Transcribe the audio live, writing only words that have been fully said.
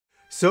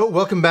So,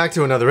 welcome back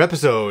to another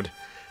episode.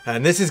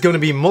 And this is going to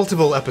be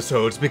multiple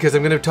episodes because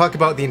I'm going to talk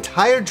about the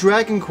entire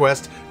Dragon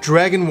Quest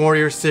Dragon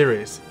Warrior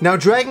series. Now,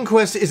 Dragon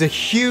Quest is a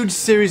huge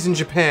series in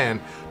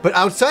Japan, but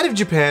outside of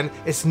Japan,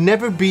 it's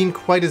never been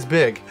quite as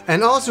big.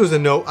 And also as a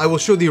note, I will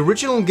show the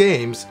original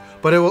games,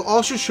 but I will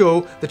also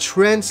show the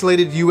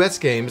translated US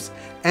games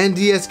and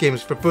DS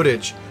games for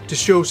footage to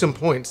show some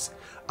points.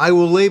 I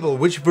will label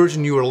which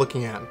version you are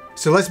looking at.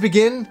 So let's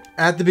begin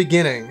at the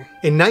beginning.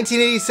 In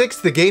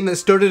 1986, the game that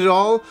started it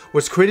all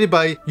was created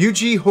by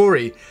Yuji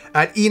Horii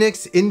at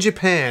Enix in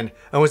Japan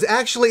and was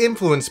actually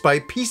influenced by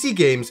PC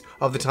games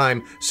of the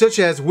time such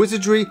as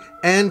Wizardry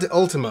and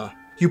Ultima.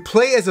 You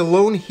play as a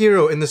lone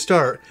hero in the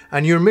start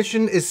and your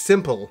mission is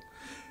simple.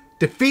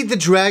 Defeat the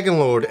Dragon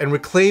Lord and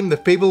reclaim the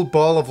fabled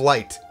Ball of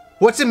Light.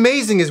 What's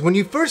amazing is when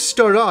you first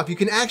start off, you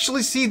can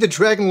actually see the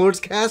Dragon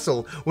Lord's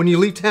castle when you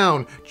leave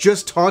town,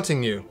 just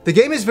taunting you. The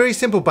game is very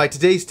simple by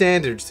today's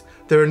standards.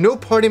 There are no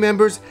party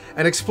members,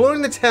 and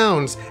exploring the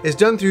towns is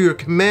done through your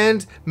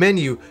command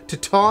menu to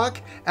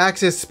talk,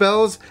 access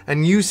spells,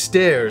 and use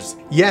stairs.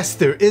 Yes,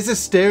 there is a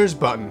stairs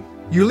button.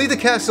 You lead the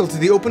castle to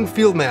the open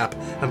field map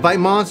and fight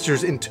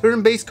monsters in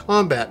turn-based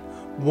combat,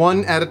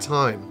 one at a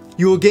time.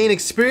 You will gain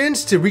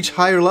experience to reach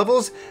higher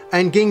levels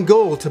and gain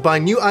gold to buy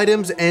new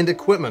items and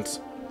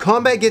equipment.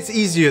 Combat gets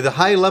easier the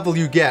higher level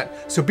you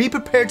get, so be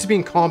prepared to be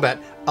in combat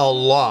a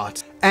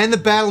lot. And the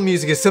battle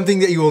music is something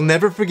that you will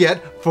never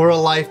forget for a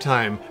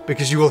lifetime,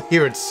 because you will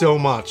hear it so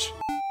much.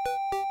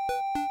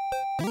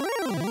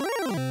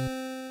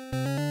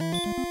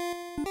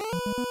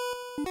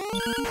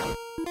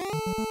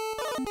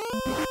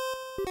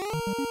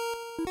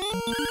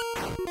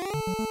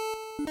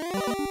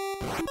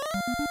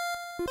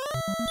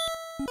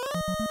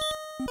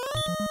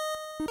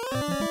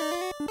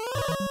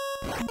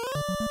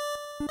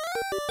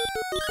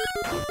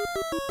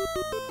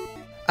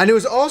 And it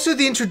was also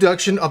the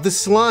introduction of the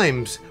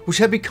slimes, which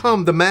have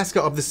become the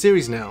mascot of the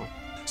series now.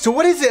 So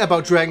what is it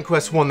about Dragon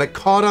Quest I that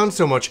caught on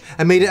so much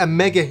and made it a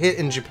mega hit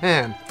in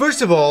Japan?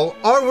 First of all,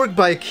 artwork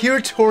by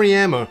Akira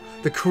Toriyama,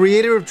 the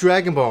creator of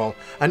Dragon Ball,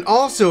 and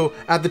also,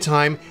 at the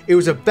time, it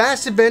was a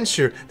vast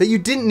adventure that you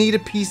didn't need a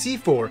PC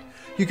for.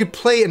 You could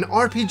play an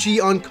RPG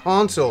on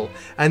console,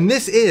 and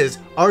this is,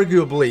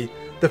 arguably,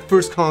 the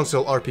first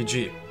console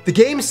RPG. The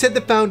game set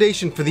the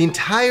foundation for the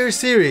entire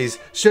series,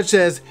 such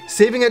as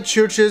saving at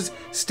churches,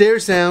 stair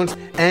sounds,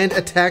 and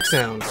attack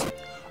sounds.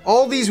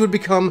 All these would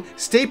become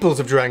staples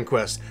of Dragon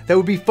Quest that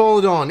would be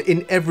followed on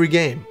in every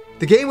game.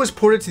 The game was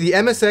ported to the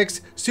MSX,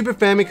 Super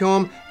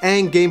Famicom,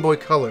 and Game Boy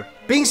Color.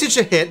 Being such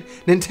a hit,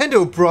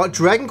 Nintendo brought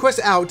Dragon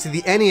Quest out to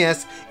the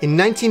NES in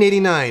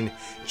 1989,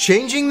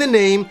 changing the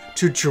name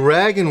to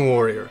Dragon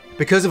Warrior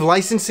because of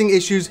licensing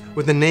issues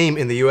with the name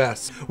in the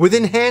US, with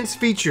enhanced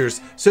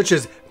features such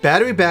as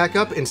battery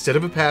backup instead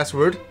of a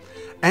password,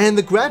 and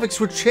the graphics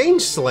were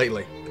changed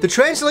slightly. The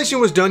translation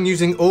was done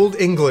using Old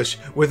English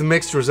with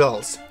mixed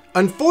results.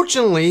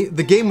 Unfortunately,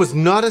 the game was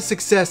not a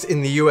success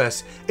in the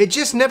US. It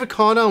just never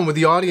caught on with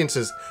the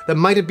audiences that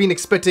might have been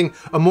expecting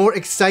a more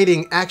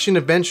exciting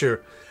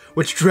action-adventure,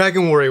 which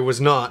Dragon Warrior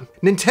was not.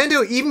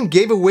 Nintendo even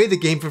gave away the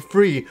game for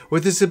free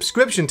with a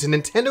subscription to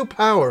Nintendo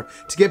Power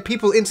to get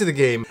people into the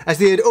game, as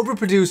they had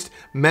overproduced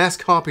mass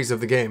copies of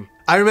the game.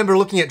 I remember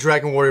looking at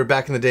Dragon Warrior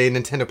back in the day in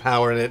Nintendo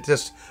Power, and it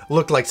just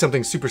looked like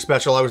something super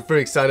special. I was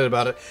very excited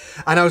about it.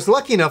 And I was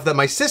lucky enough that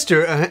my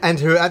sister and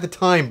her, at the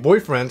time,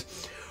 boyfriend,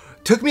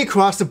 took me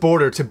across the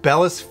border to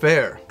Bellis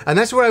Fair. And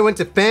that's where I went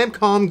to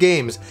Famicom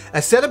Games,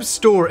 a set-up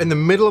store in the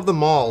middle of the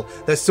mall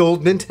that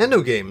sold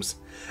Nintendo games.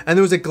 And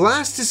there was a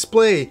glass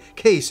display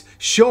case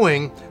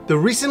showing the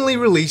recently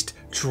released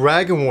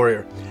Dragon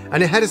Warrior,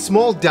 and it had a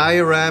small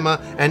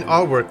diorama and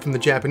artwork from the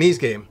Japanese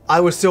game. I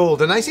was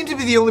sold, and I seem to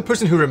be the only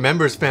person who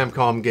remembers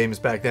Famicom Games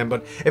back then,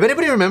 but if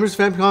anybody remembers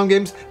Famicom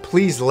Games,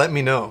 please let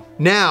me know.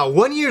 Now,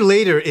 1 year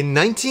later in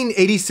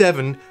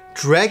 1987,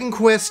 Dragon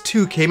Quest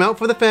II came out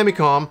for the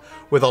Famicom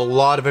with a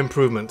lot of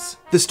improvements.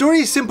 The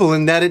story is simple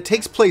in that it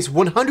takes place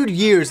 100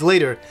 years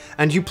later,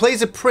 and you play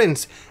as a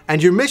prince,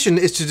 and your mission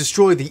is to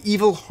destroy the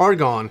evil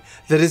Hargon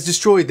that has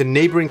destroyed the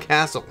neighboring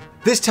castle.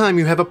 This time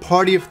you have a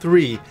party of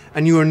 3,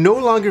 and you are no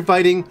longer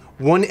fighting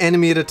one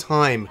enemy at a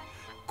time.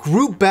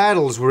 Group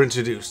battles were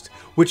introduced,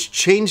 which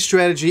changed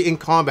strategy in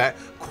combat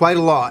quite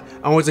a lot,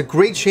 and was a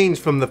great change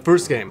from the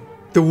first game.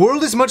 The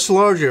world is much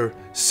larger,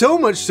 so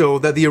much so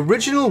that the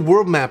original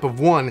world map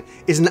of 1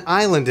 is an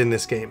island in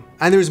this game.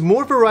 And there's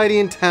more variety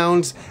in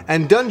towns,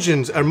 and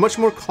dungeons are much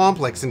more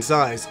complex in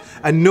size,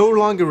 and no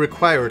longer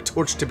require a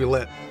torch to be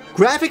lit.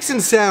 Graphics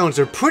and sounds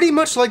are pretty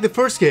much like the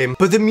first game,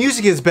 but the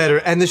music is better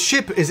and the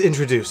ship is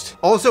introduced.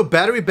 Also,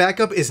 battery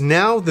backup is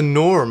now the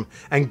norm,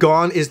 and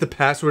gone is the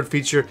password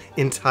feature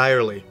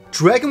entirely.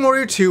 Dragon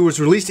Warrior 2 was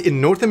released in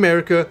North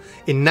America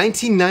in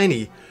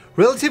 1990,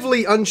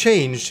 relatively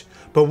unchanged,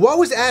 but what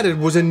was added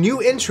was a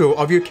new intro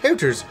of your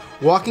characters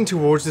walking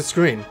towards the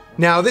screen.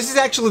 Now, this is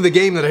actually the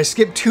game that I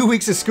skipped 2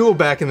 weeks of school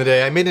back in the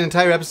day. I made an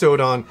entire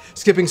episode on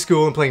skipping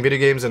school and playing video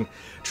games, and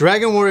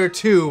Dragon Warrior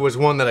 2 was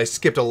one that I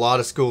skipped a lot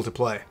of school to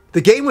play. The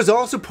game was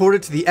also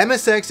ported to the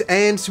MSX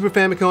and Super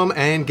Famicom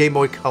and Game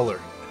Boy Color.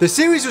 The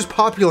series was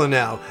popular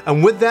now,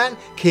 and with that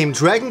came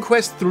Dragon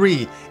Quest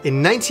III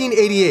in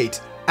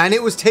 1988, and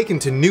it was taken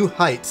to new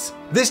heights.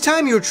 This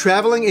time you were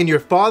traveling in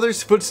your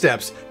father's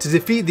footsteps to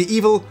defeat the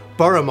evil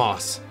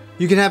Baramos.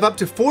 You can have up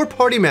to 4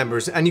 party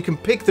members and you can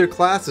pick their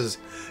classes.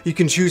 You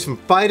can choose from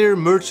fighter,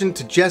 merchant,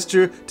 to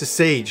jester, to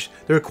sage.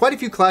 There are quite a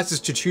few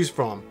classes to choose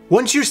from.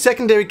 Once your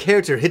secondary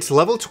character hits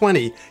level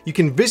 20, you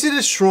can visit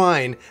a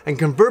shrine and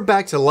convert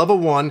back to level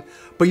 1,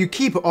 but you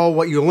keep all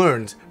what you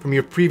learned from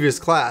your previous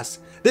class.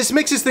 This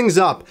mixes things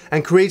up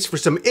and creates for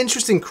some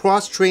interesting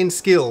cross-trained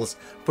skills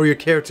for your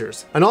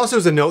characters. And also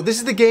as a note, this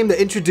is the game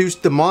that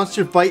introduced the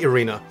monster fight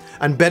arena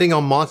and betting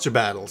on monster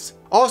battles.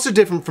 Also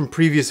different from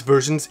previous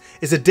versions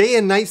is a day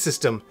and night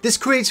system. This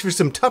creates for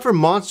some tougher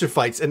monster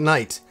fights at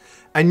night.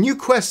 And new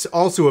quests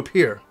also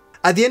appear.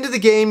 At the end of the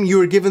game,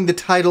 you are given the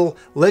title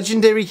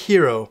Legendary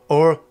Hero,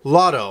 or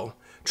Lotto,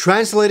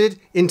 translated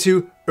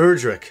into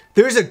Erdrick.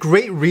 There is a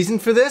great reason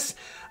for this,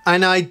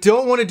 and I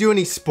don't want to do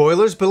any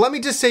spoilers, but let me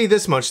just say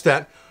this much,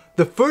 that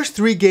the first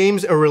 3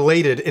 games are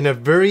related in a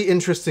very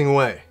interesting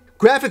way.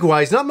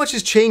 Graphic-wise, not much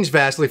has changed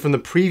vastly from the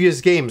previous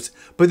games,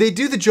 but they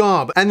do the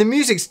job, and the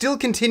music still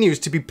continues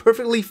to be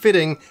perfectly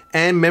fitting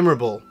and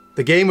memorable.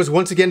 The game was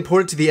once again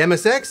ported to the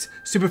MSX,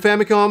 Super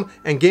Famicom,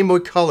 and Game Boy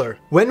Color.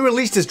 When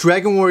released as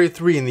Dragon Warrior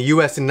 3 in the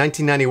US in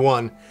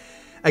 1991,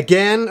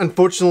 again,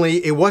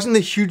 unfortunately, it wasn't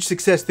the huge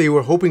success they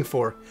were hoping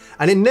for,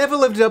 and it never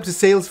lived up to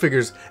sales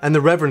figures and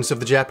the reverence of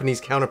the Japanese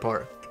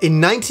counterpart.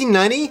 In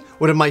 1990,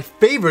 one of my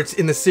favorites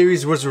in the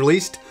series was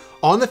released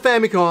on the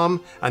Famicom,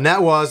 and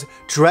that was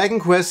Dragon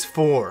Quest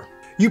IV.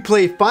 You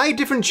play 5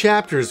 different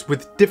chapters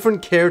with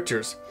different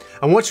characters.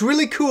 And what's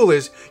really cool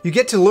is you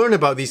get to learn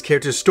about these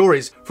characters'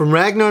 stories, from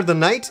Ragnar the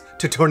Knight,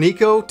 to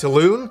Torniko, to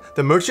Lune,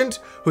 the merchant,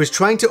 who is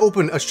trying to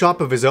open a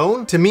shop of his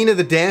own, to Mina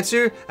the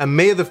dancer, and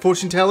Maya the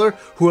fortune teller,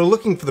 who are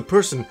looking for the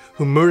person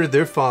who murdered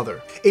their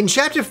father. In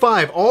Chapter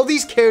 5, all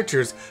these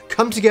characters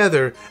come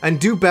together and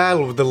do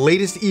battle with the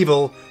latest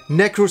evil,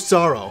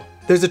 Necrosaro.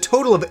 There's a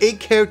total of 8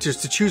 characters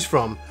to choose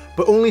from,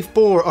 but only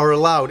 4 are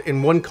allowed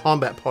in one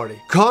combat party.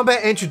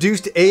 Combat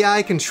introduced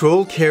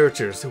AI-controlled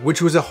characters,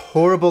 which was a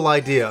horrible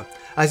idea,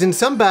 as in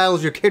some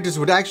battles your characters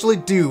would actually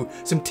do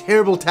some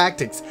terrible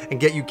tactics and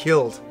get you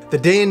killed. The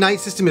day and night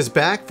system is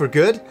back for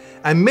good,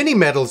 and mini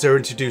medals are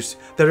introduced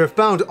that are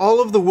found all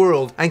over the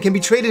world and can be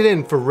traded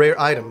in for rare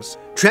items.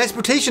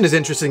 Transportation is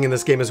interesting in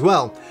this game as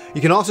well.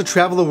 You can also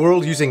travel the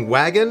world using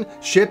wagon,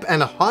 ship,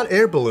 and a hot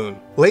air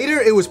balloon.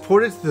 Later, it was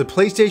ported to the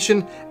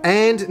PlayStation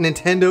and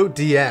Nintendo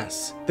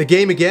DS. The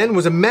game again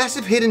was a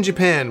massive hit in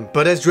Japan,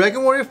 but as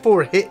Dragon Warrior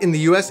 4 hit in the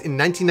US in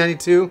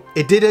 1992,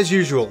 it did as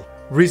usual.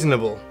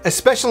 Reasonable,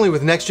 especially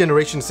with next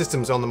generation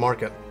systems on the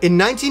market. In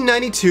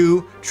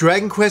 1992,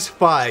 Dragon Quest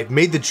V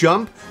made the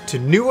jump to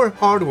newer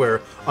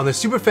hardware on the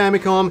Super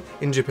Famicom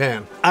in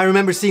Japan. I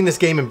remember seeing this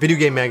game in video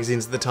game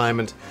magazines at the time,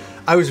 and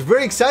I was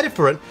very excited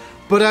for it,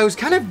 but I was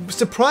kind of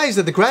surprised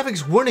that the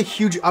graphics weren't a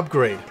huge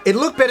upgrade. It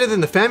looked better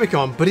than the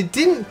Famicom, but it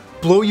didn't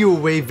blow you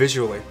away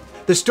visually.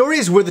 The story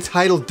is where the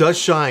title does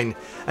shine,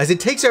 as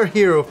it takes our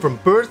hero from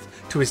birth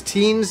to his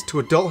teens to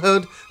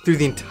adulthood through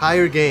the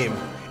entire game.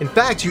 In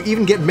fact, you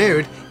even get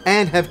married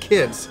and have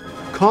kids.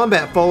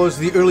 Combat follows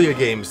the earlier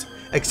games,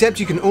 except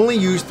you can only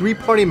use 3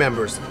 party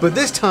members, but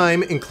this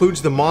time includes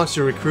the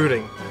monster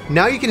recruiting.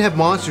 Now you can have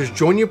monsters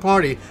join your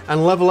party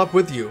and level up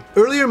with you.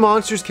 Earlier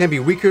monsters can be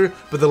weaker,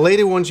 but the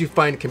later ones you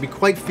find can be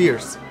quite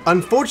fierce.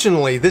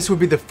 Unfortunately, this would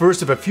be the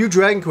first of a few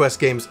Dragon Quest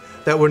games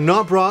that were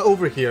not brought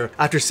over here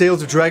after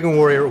sales of Dragon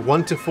Warrior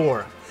 1 to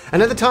 4.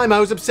 And at the time I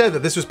was upset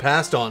that this was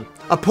passed on.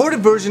 A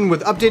ported version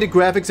with updated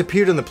graphics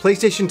appeared on the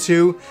PlayStation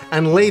 2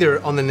 and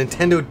later on the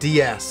Nintendo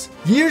DS.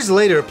 Years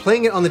later,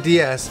 playing it on the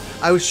DS,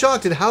 I was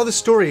shocked at how the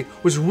story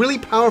was really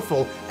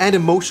powerful and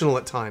emotional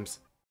at times.